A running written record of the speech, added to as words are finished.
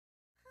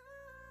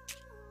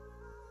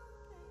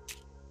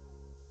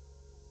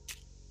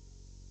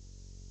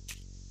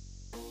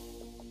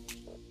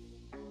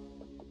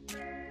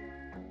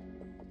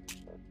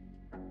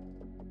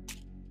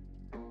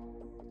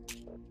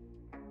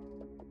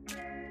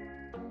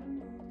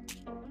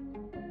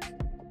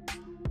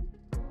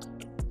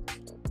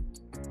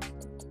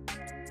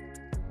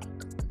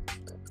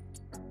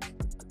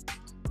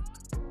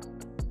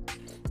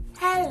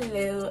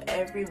Hello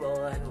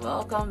everyone,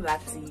 welcome back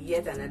to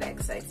yet another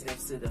exciting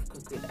episode of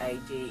Cook with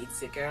IJ.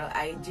 It's your girl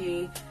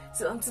IJ.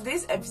 So on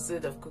today's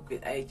episode of Cook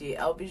with IJ,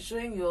 I'll be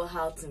showing you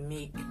how to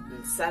make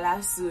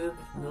Nsala soup,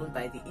 known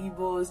by the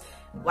Igbos,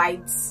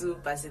 white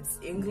soup as its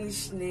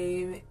English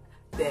name,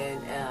 then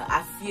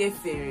Afia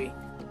Efere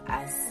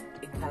as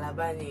a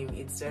Calabar name.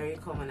 It's very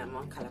common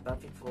among Calabar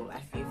people,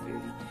 Afia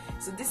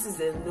Efere. So this is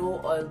a no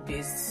oil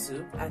based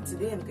soup, and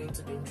today I'm going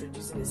to be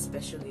introducing a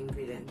special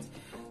ingredient.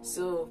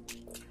 So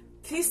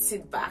please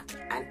sit back,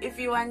 and if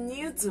you are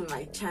new to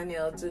my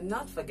channel, do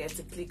not forget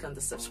to click on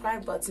the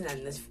subscribe button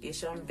and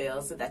notification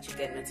bell so that you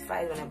get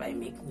notified whenever I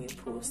make new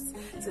posts.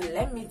 So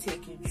let me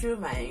take you through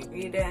my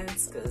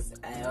ingredients, because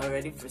I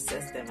already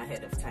processed them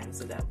ahead of time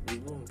so that we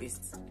won't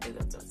waste a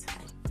lot of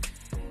time.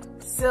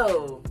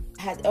 So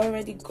I had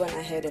already gone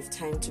ahead of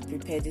time to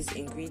prepare these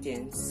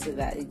ingredients so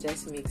that it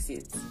just makes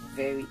it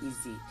very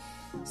easy.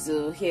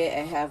 So here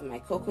I have my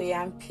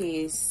cocoyam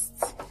paste,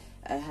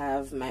 I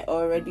have my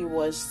already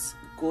washed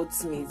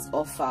goat meat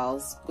or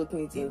fowls, goat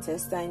meat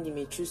intestine. You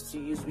may choose to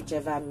use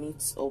whichever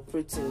meat or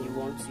protein you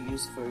want to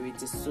use for it.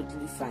 It's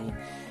totally fine.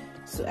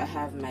 So I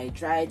have my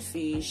dried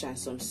fish and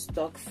some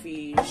stock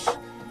fish.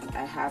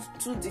 I have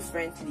two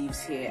different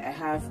leaves here. I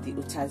have the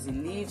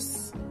Utazi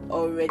leaves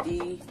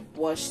already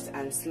washed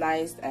and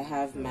sliced. I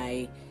have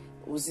my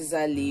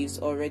Uziza leaves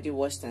already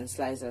washed and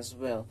sliced as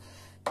well.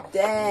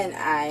 Then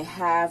I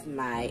have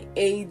my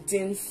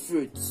Aridan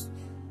fruit,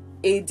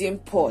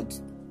 Aridan pod.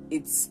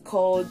 It's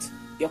called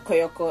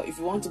Yoko. If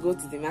you want to go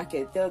to the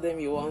market, tell them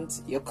you want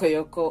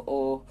Yoko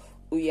or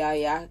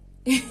uyayak.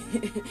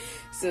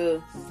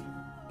 So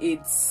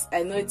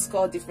I know it's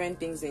called different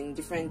things in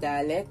different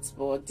dialects,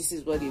 but this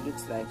is what it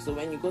looks like. So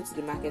when you go to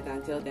the market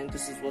and tell them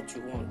this is what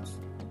you want,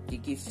 they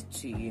give it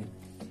to you.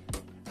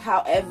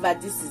 However,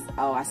 this is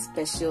our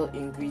special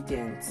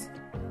ingredient.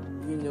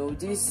 You know,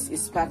 this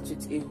is packed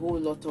with a whole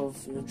lot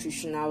of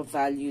nutritional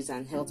values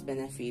and health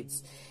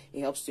benefits.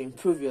 It helps to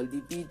improve your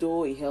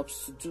libido. It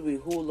helps to do a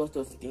whole lot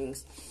of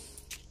things.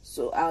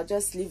 So I'll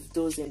just leave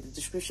those in the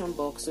description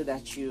box so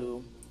that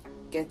you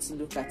get to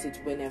look at it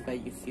whenever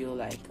you feel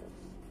like.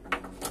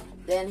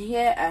 Then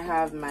here I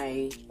have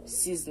my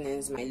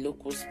seasonings, my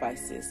local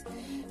spices.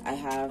 I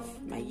have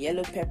my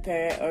yellow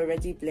pepper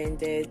already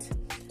blended.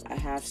 I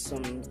have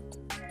some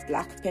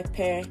black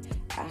pepper.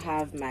 I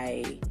have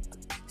my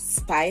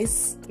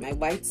spice, my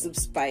white soup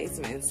spice,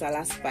 my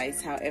Nsala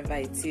spice, however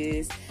it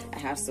is. I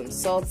have some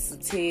salt to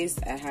taste.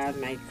 I have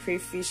my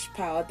crayfish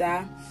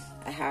powder.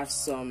 I have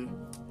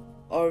some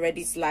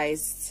already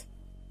sliced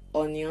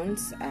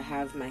onions. I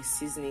have my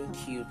seasoning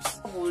cubes.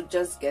 We'll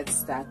just get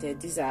started.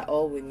 These are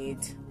all we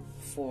need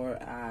for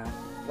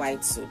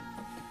white soup.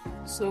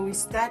 So we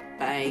start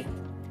by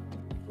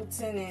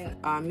putting in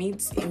our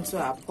meat into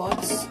our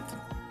pot.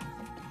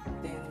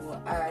 Then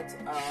we'll add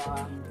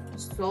our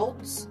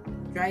salt,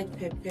 dried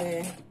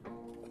pepper,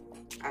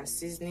 our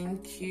seasoning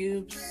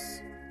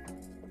cubes,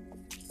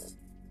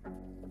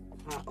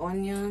 our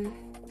onion.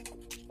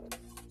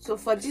 So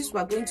for this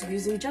we're going to be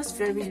using just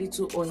very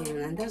little onion,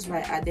 and that's why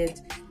I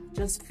added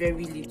just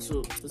very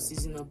little to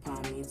season up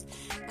our meat.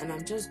 And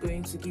I'm just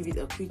going to give it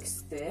a quick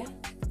stir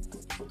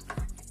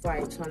before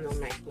I turn on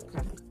my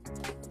cooker.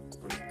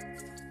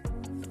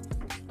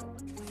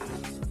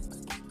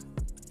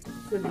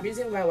 So the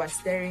reason why we're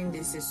stirring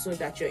this is so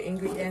that your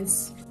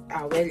ingredients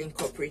are well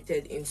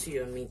incorporated into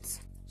your meat.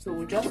 So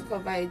we'll just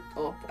cover it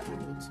up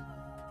and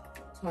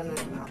turn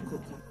on our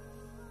cooker.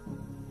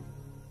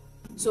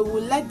 So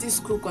we'll let this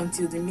cook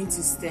until the meat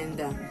is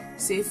tender,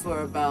 say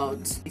for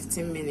about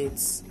 15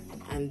 minutes,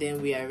 and then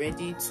we are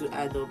ready to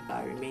add up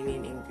our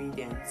remaining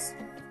ingredients.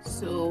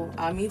 So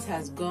our meat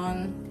has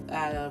gone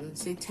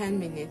say 10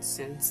 minutes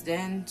since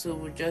then, so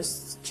we'll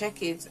just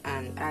check it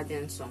and add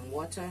in some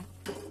water.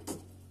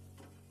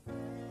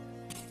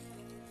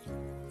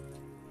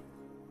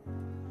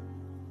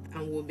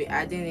 And we'll be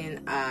adding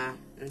in our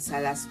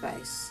Nsala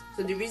spice.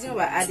 So the reason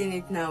we're adding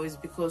it now is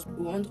because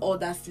we want all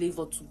that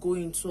flavor to go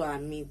into our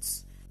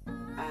meat.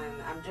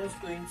 And I'm just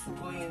going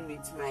to go in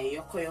with my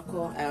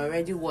Yoko. I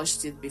already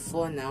washed it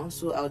before now,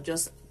 so I'll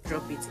just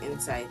drop it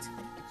inside.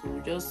 So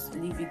we'll just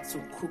leave it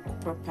to cook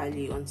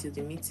properly until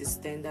the meat is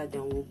tender,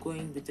 then we'll go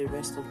in with the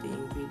rest of the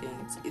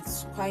ingredients.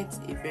 It's quite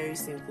a very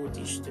simple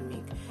dish to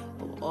make.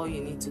 All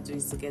you need to do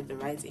is to get the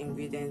right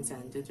ingredients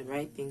and do the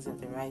right things at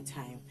the right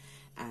time,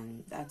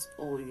 and that's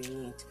all you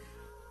need.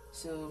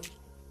 So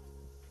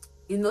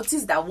you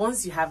notice that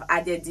once you have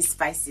added these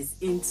spices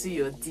into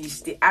your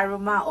dish, the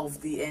aroma of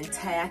the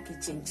entire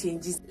kitchen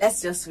changes.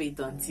 Let's just wait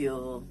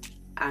until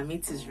our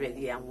meat is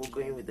ready and we'll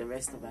go in with the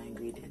rest of our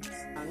ingredients.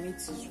 Our meat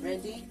is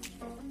ready.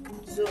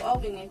 So all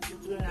we need to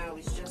do now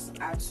is just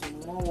add some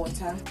more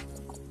water.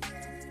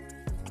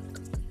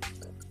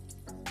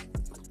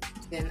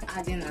 Then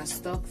add in our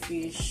stock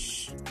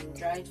fish and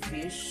dried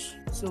fish.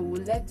 So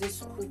we'll let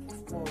this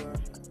cook for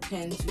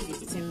 10 to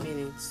 15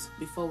 minutes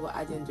before we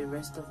add in the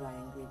rest of our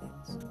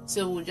ingredients.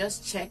 So we'll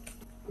just check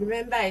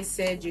Remember I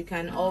said you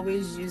can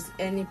always use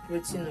any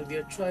protein of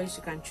your choice.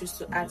 You can choose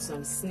to add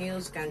some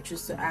snails, you can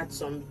choose to add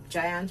some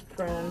giant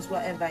prawns,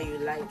 whatever you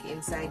like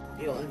inside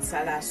your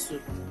Nsala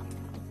soup.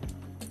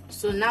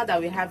 So now that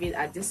we have it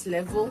at this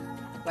level,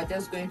 we're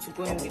just going to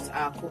go in with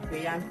our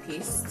cocoyam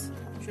paste.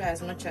 Try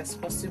as much as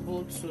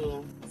possible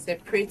to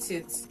separate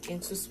it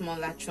into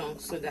smaller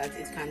chunks so that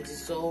it can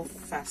dissolve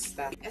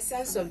faster. The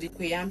essence of the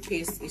cocoyam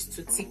paste is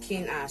to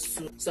thicken our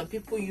soup. Some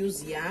people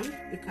use yam.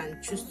 You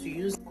can choose to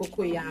use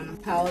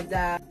cocoyam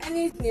powder.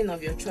 Anything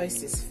of your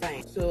choice is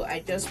fine. So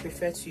I just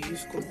prefer to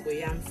use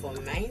cocoyam for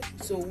mine.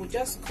 So we'll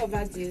just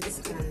cover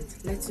this and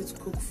let it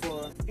cook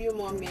for a few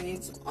more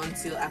minutes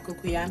until our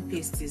cocoyam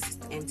paste is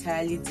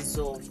entirely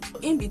dissolved.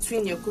 In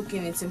between your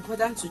cooking, it's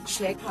important to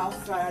check how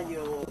far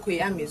your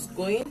cocoyam is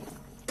going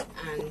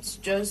and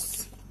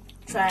just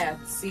try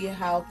and see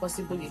how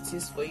possible it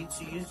is for you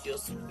to use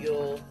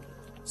your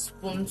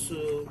spoon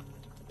to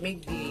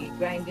make the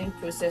grinding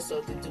process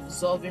or the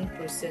dissolving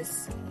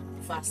process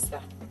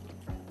faster.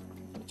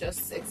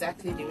 Just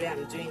exactly the way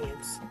I'm doing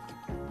it.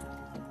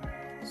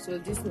 So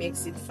this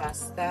makes it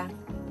faster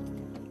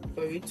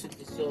for it to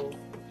dissolve.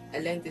 I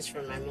learned this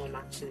from my mom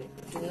actually.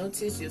 If you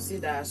notice, you'll see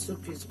that our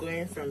soup is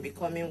going from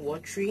becoming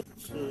watery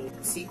to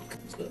thick.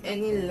 So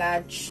any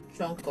large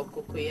chunk of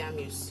cocoyam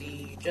you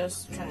see, you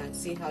just try and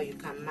see how you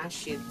can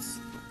mash it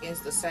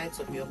against the sides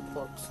of your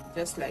pot.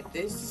 Just like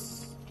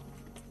this.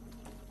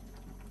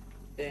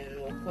 Then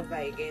we'll cover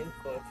again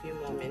for a few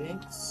more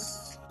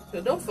minutes. So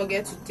don't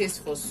forget to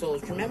taste for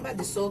salt. Remember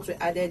the salt we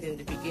added in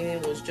the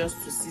beginning was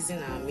just to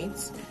season our meat.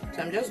 So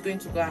I'm just going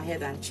to go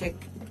ahead and check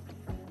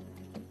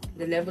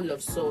the level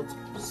of salt.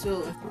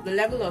 So the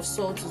level of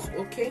salt is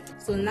okay.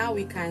 So now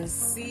we can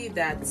see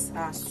that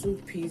our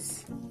soup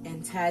is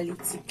entirely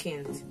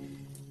thickened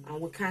and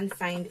we can't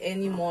find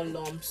any more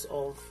lumps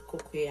of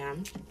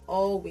cocoyam.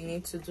 All we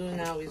need to do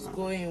now is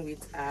go in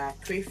with our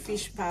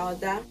crayfish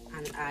powder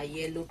and our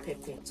yellow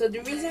pepper. So the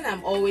reason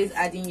I'm always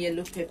adding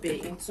yellow pepper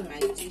into my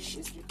dish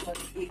is because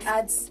it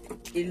adds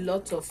a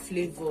lot of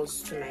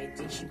flavors to my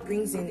dish. It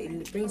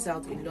brings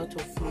out a lot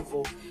of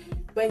flavor.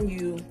 When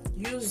you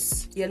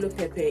use yellow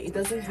pepper, it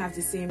doesn't have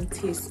the same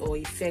taste or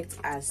effect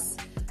as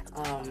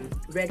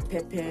red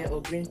pepper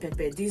or green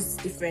pepper. These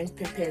different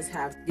peppers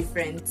have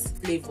different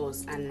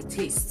flavors and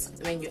tastes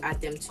when you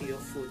add them to your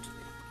food.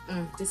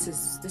 This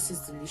is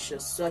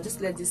delicious. So I'll just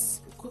let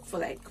this cook for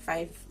like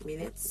 5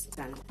 minutes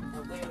and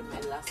I'll go in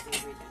with my last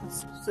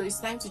ingredients. So it's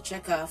time to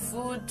check our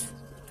food.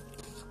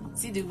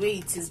 See the way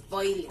it is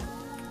boiling,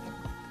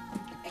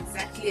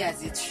 exactly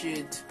as it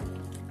should.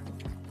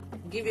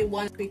 Give it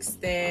one quick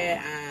stir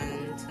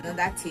and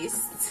another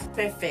taste.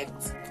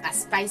 Perfect.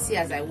 As spicy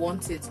as I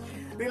want it.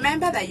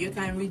 Remember that you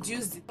can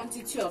reduce the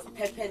quantity of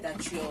pepper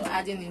that you're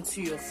adding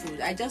into your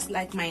food. I just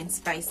like mine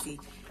spicy.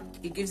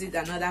 It gives it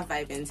another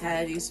vibe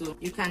entirely. So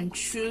you can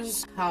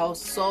choose how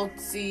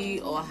salty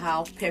or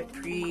how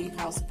peppery,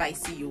 how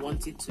spicy you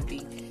want it to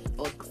be.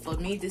 But for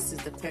me, this is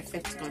the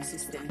perfect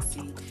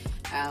consistency.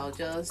 I'll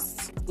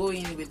just go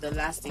in with the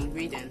last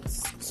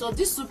ingredients. So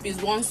this soup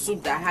is one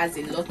soup that has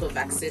a lot of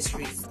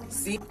accessories.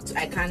 See,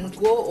 I can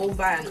go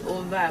over and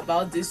over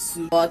about this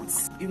soup, but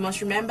you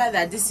must remember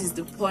that this is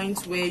the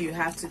point where you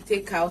have to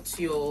take out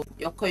your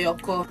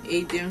koyoko,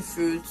 Asian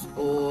fruit,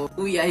 or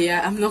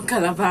uyayak. I'm not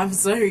Calabar, I'm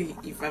sorry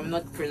if I'm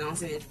not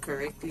pronouncing it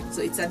correctly.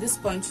 So it's at this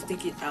point to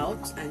take it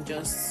out and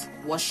just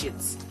wash it.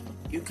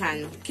 You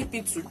can keep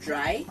it to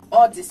dry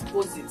or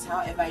dispose it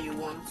however you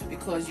want,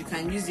 because you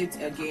can use it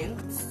again.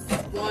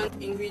 One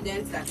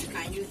ingredient that you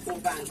can use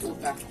over and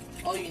over.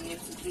 All you need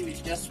to do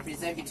is just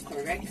preserve it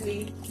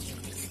correctly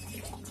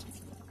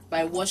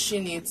by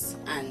washing it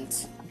and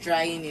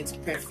drying it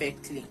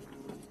perfectly.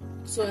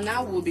 So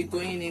now we'll be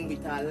going in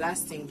with our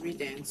last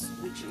ingredient,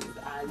 which is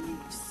our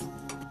leaves.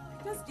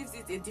 It just gives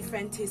it a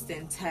different taste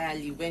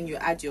entirely when you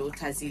add your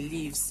Utazi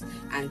leaves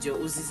and your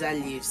Uziza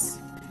leaves.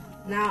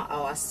 Now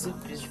our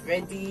soup is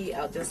ready.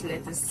 I'll just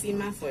let it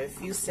simmer for a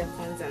few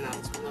seconds and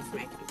I'll turn off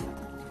my cooker.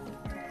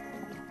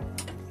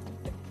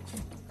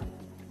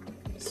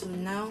 So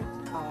now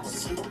our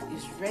soup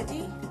is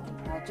ready.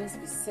 I'll just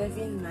be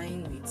serving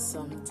mine with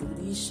some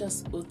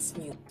delicious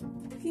oatmeal.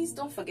 Please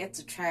don't forget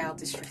to try out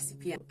this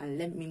recipe and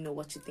let me know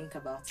what you think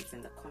about it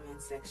in the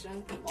comment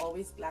section. I'm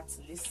always glad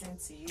to listen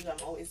to you.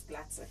 I'm always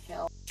glad to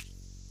help.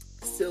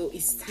 So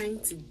it's time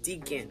to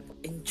dig in.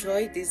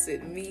 Enjoy this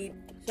with me.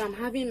 So I'm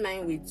having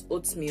mine with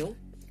oatmeal,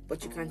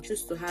 but you can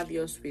choose to have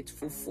yours with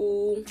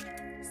fufu,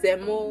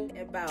 semo,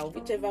 eba,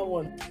 whichever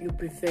one you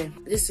prefer.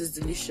 This is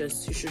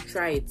delicious. You should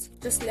try it.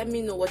 Just let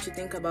me know what you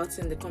think about it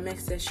in the comment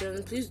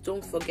section. Please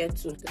don't forget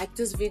to like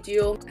this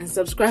video and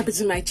subscribe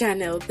to my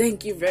channel.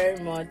 Thank you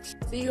very much.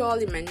 See you all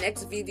in my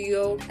next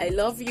video. I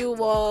love you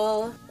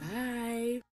all.